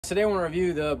today I want to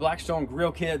review the Blackstone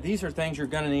grill kit. These are things you're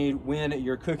going to need when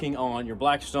you're cooking on your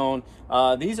Blackstone.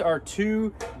 These are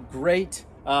two great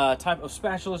type of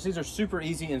spatulas. These are super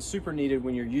easy and super needed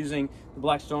when you're using the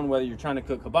Blackstone, whether you're trying to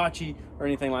cook hibachi or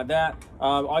anything like that.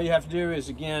 All you have to do is,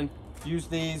 again, use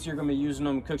these. You're going to be using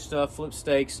them to cook stuff, flip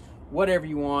steaks, whatever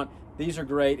you want. These are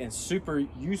great and super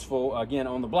useful, again,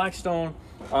 on the Blackstone.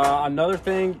 Another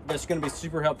thing that's going to be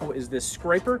super helpful is this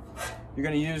scraper. You're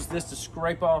going to use this to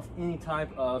scrape off any type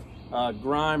of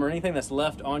grime or anything that's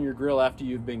left on your grill after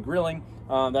you've been grilling.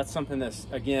 That's something that's,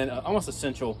 again, almost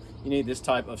essential. You need this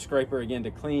type of scraper, again, to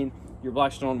clean your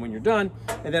Blackstone when you're done.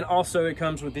 And then also it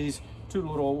comes with these two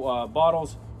little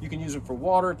bottles. You can use them for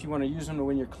water if you want to use them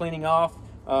when you're cleaning off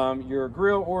your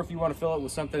grill, or if you want to fill it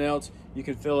with something else, you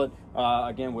can fill it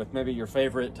again with maybe your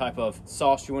favorite type of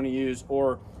sauce you want to use,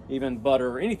 or even butter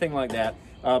or anything like that.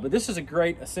 But this is a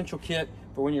great essential kit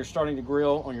for when you're starting to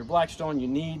grill on your Blackstone. You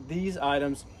need these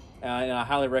items, and I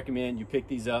highly recommend you pick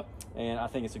these up, and I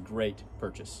think it's a great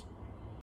purchase.